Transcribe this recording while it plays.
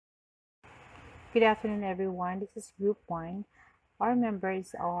Good afternoon, everyone. This is Group 1. Our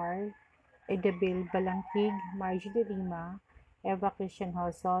members are Edabil Balangkig, Margie de Lima, Eva Christian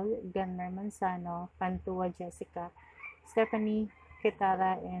Hosol, Ganmer Manzano, Pantua Jessica, Stephanie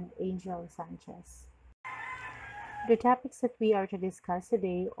Ketara, and Angel Sanchez. The topics that we are to discuss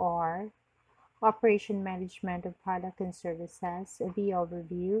today are operation management of product and services, the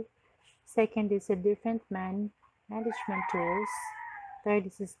overview. Second is a different management tools. Third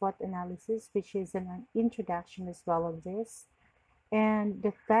is a SWOT analysis, which is an introduction as well of this. And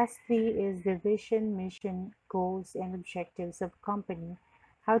the lastly is the vision, mission, goals, and objectives of company,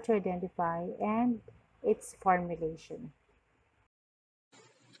 how to identify, and its formulation.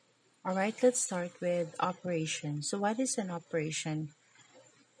 All right, let's start with operation. So, what is an operation?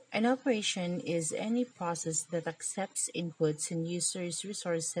 An operation is any process that accepts inputs and users'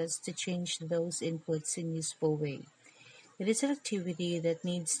 resources to change those inputs in useful way. It is an activity that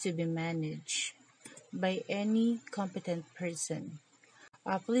needs to be managed by any competent person.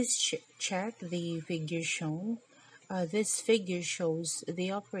 Please check the figure shown. This figure shows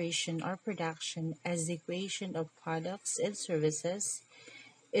the operation or production as the creation of products and services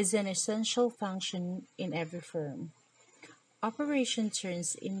is an essential function in every firm. Operation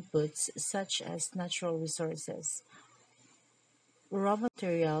turns inputs such as natural resources, raw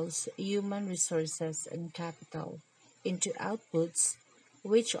materials, human resources, and capital into outputs,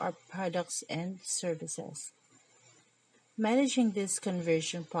 which are products and services. Managing this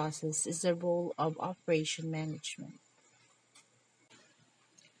conversion process is the role of operation management.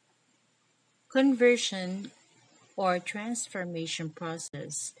 Conversion or transformation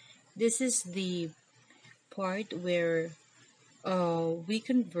process. This is the part where we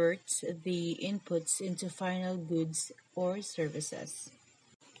convert the inputs into final goods or services.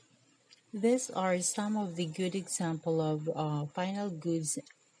 These are some of the good example of final goods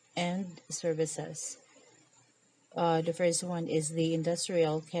and services. The first one is the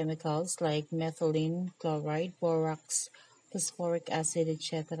industrial chemicals like methylene, chloride, borax, phosphoric acid,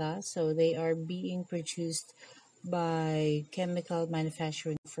 etc. So they are being produced by chemical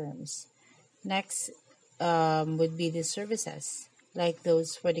manufacturing firms. Next would be the services, like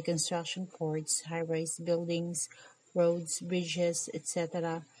those for the construction ports, high-rise buildings, roads, bridges,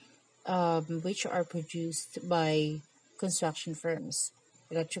 etc., which are produced by construction firms.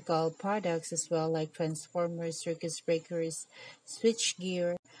 Electrical products as well, like transformers, circuit breakers,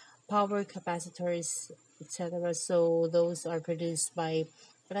 switchgear, power capacitors, etc. So those are produced by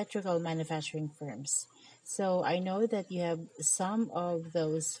electrical manufacturing firms. So I know that you have some of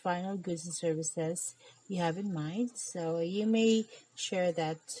those final goods and services you have in mind. So you may share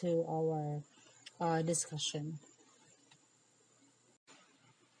that to our discussion.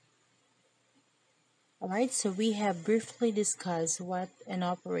 All right, so we have briefly discussed what an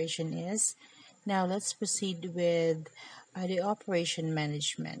operation is. Now let's proceed with the operation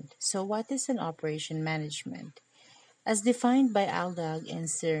management. So, what is an operation management? As defined by Aldag and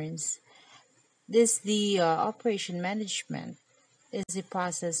Stearns, the operation management is the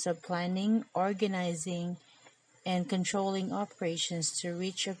process of planning, organizing, and controlling operations to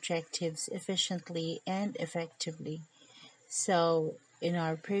reach objectives efficiently and effectively. So, in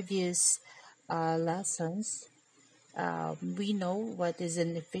our previous lessons, we know what is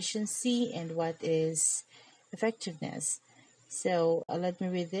an efficiency and what is effectiveness. So let me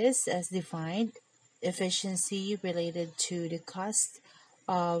read this as defined. Efficiency related to the cost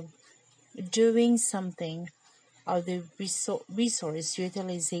of doing something or the resource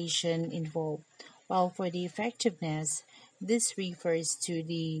utilization involved. While for the effectiveness, this refers to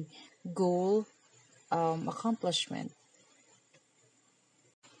the goal accomplishment.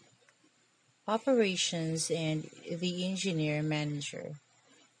 Operations and the engineer manager.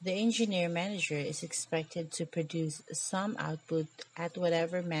 The engineer manager is expected to produce some output at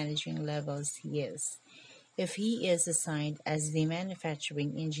whatever managing levels he is. If he is assigned as the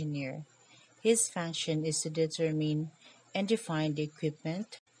manufacturing engineer, his function is to determine and define the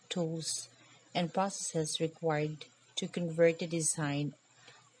equipment, tools, and processes required to convert the design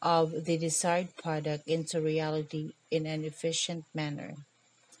of the desired product into reality in an efficient manner.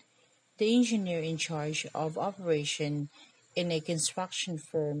 The engineer in charge of operation in a construction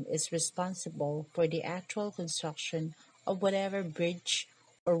firm is responsible for the actual construction of whatever bridge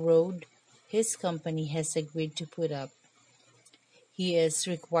or road his company has agreed to put up. He is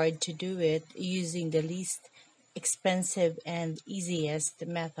required to do it using the least expensive and easiest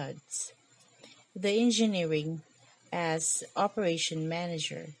methods. The engineering, as operation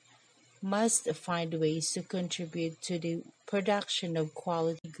manager, must find ways to contribute to the production of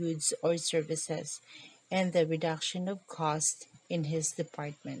quality goods or services and the reduction of cost in his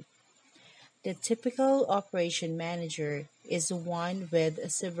department. The typical operation manager is one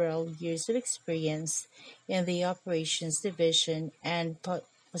with several years of experience in the operations division and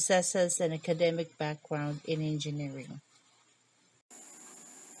possesses an academic background in engineering.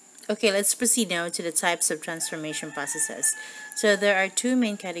 Okay, let's proceed now to the types of transformation processes. So there are two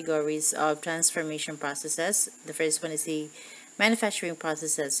main categories of transformation processes. The first one is the manufacturing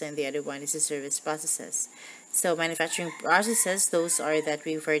processes and the other one is the service processes. So manufacturing processes, those are that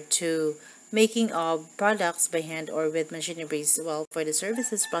refer to making of products by hand or with machineries, while for the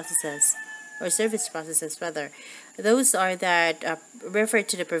services processes or service processes rather, those are that refer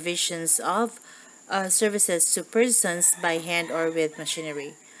to the provisions of services to persons by hand or with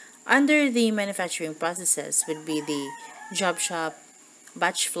machinery. Under the manufacturing processes would be the job shop,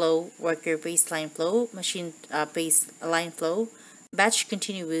 batch flow, worker baseline flow, machine baseline flow, batch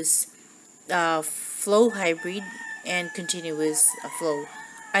continuous flow hybrid, and continuous flow.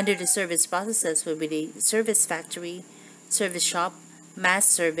 Under the service processes would be the service factory, service shop, mass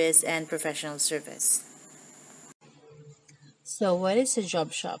service, and professional service. So, what is a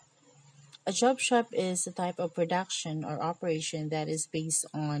job shop? A job shop is a type of production or operation that is based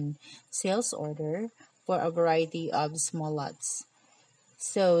on sales order for a variety of small lots.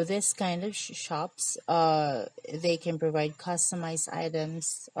 So this kind of shops, they can provide customized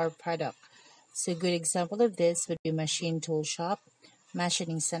items or product. So a good example of this would be machine tool shop,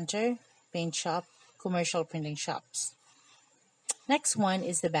 machining center, paint shop, commercial printing shops. Next one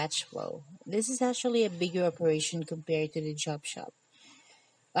is the batch flow. This is actually a bigger operation compared to the job shop.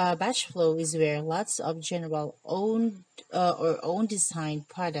 Batch flow is where lots of general owned or own designed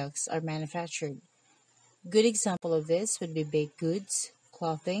products are manufactured. Good example of this would be baked goods,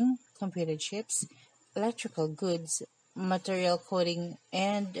 clothing, computer chips, electrical goods, material coating,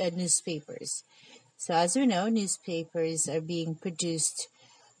 and newspapers. So as we know, newspapers are being produced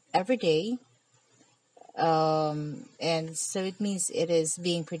every day, and so it means it is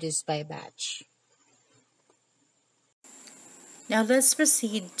being produced by batch. Now let's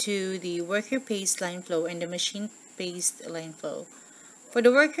proceed to the worker paced line flow and the machine paced line flow. For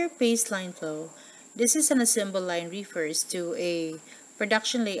the worker paced line flow, this is an assemble line refers to a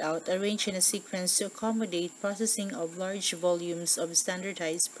production layout arranged in a sequence to accommodate processing of large volumes of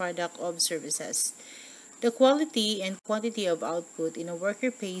standardized product or services. The quality and quantity of output in a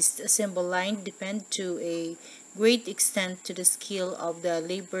worker paced assemble line depend to a great extent to the skill of the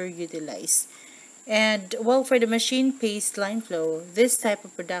labor utilized. And well, for the machine paced line flow, this type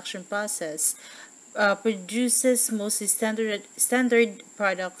of production process produces mostly standard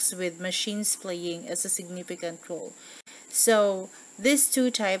products with machines playing as a significant role. So these two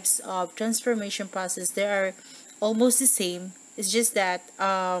types of transformation process they are almost the same. It's just that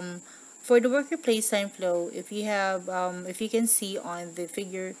for the worker place line flow, if you can see on the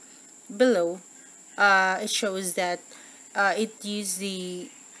figure below, it shows that it uses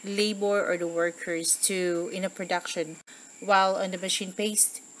the labor or the workers to in a production, while on the machine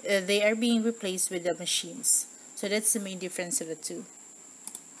paste, they are being replaced with the machines. So that's the main difference of the two.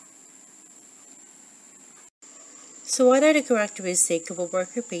 So what are the characteristics of a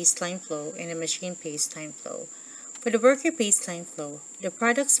worker paced line flow and a machine paced line flow? For the worker paced line flow, the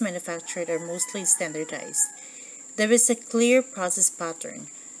products manufactured are mostly standardized. There is a clear process pattern.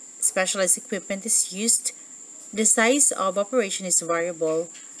 Specialized equipment is used. The size of operation is variable.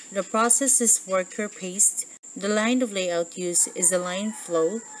 The process is worker paced. The line of layout used is the line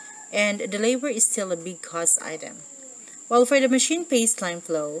flow, and the labor is still a big cost item. While for the machine paced line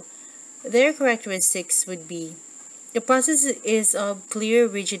flow, their characteristics would be the process is of clear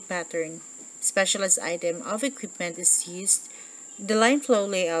rigid pattern. Specialized item of equipment is used. The line flow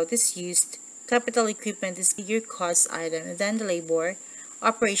layout is used. Capital equipment is bigger cost item than the labor.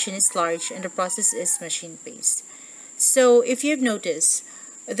 Operation is large and the process is machine paced. So if you've noticed,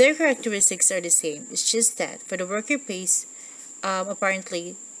 their characteristics are the same. It's just that for the worker pace,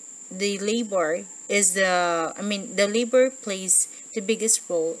 apparently, the labor is the labor plays the biggest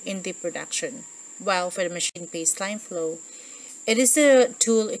role in the production. While for the machine pace line flow, it is the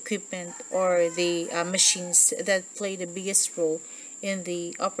tool equipment or the machines that play the biggest role in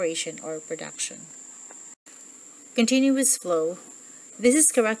the operation or production. Continuous flow. This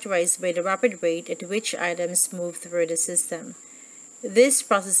is characterized by the rapid rate at which items move through the system. This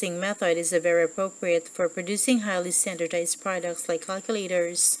processing method is very appropriate for producing highly standardized products like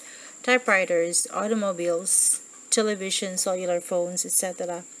calculators, typewriters, automobiles, television, cellular phones,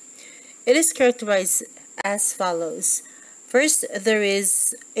 etc. It is characterized as follows. First, there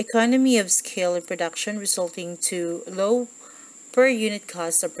is economy of scale in production resulting to low per unit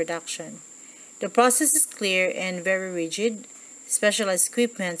cost of production. The process is clear and very rigid. Specialized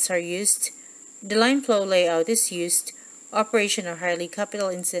equipments are used. The line flow layout is used. Operation are highly capital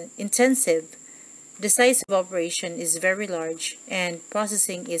intensive. The size of operation is very large and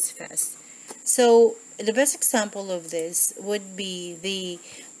processing is fast. So the best example of this would be the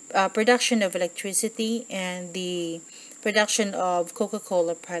production of electricity and the production of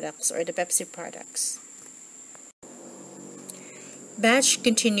Coca-Cola products or the Pepsi products. Batch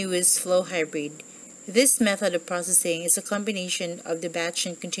continuous flow hybrid. This method of processing is a combination of the batch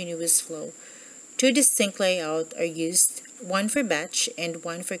and continuous flow. Two distinct layouts are used, one for batch and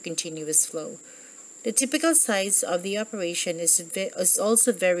one for continuous flow. The typical size of the operation is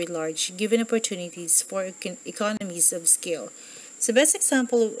also very large, given opportunities for economies of scale. So, best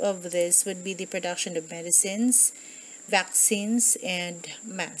example of this would be the production of medicines, vaccines, and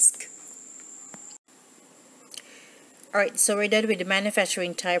masks. Alright, so we're done with the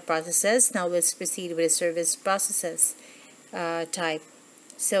manufacturing type processes. Now let's proceed with the service processes type.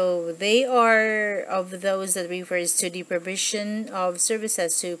 So they are of those that refers to the provision of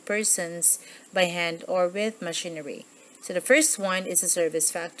services to persons by hand or with machinery. So the first one is a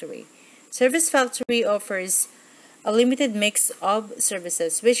service factory. Service factory offers a limited mix of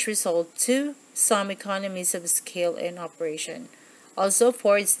services which result to some economies of scale in operation. Also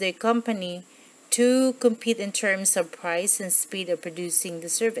affords the company to compete in terms of price and speed of producing the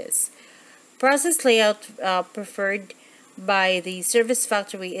service. Process layout preferred by the service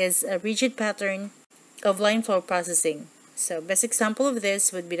factory is a rigid pattern of line flow processing. So best example of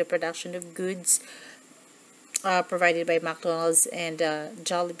this would be the production of goods provided by McDonald's and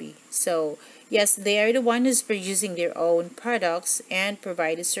Jollibee. So yes, they are the one who's producing their own products and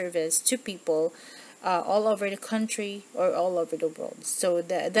provide a service to people all over the country or all over the world. So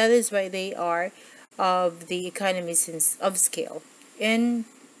that is why they are of the economies of scale in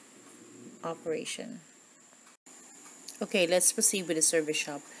operation. Okay, let's proceed with the service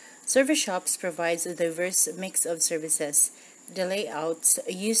shop. Service shops provides a diverse mix of services. The layouts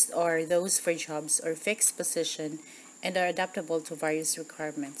used are those for jobs or fixed position and are adaptable to various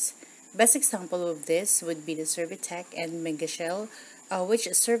requirements. Best example of this would be the Servitech and Megashell,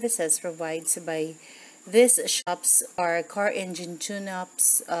 which services provides by these shops are car engine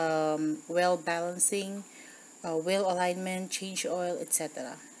tune-ups, wheel balancing, wheel alignment, change oil,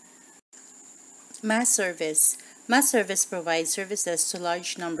 etc. Mass service. Mass service provides services to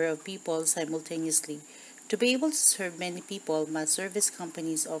large number of people simultaneously. To be able to serve many people, mass service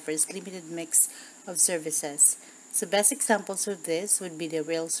companies offers limited mix of services. So best examples of this would be the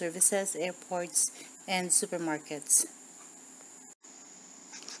rail services, airports, and supermarkets.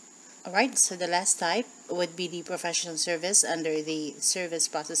 Alright, so the last type would be the professional service under the service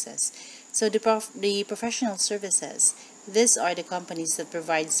processes. So the professional services, these are the companies that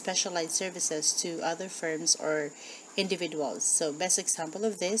provide specialized services to other firms or individuals. So best example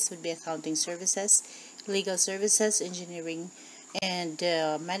of this would be accounting services, legal services, engineering, and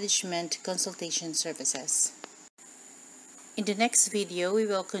management consultation services. In the next video, we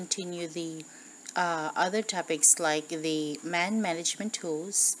will continue the other topics like the man management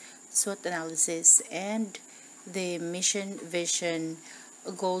tools, SWOT analysis, and the mission, vision,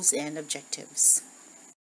 goals, and objectives.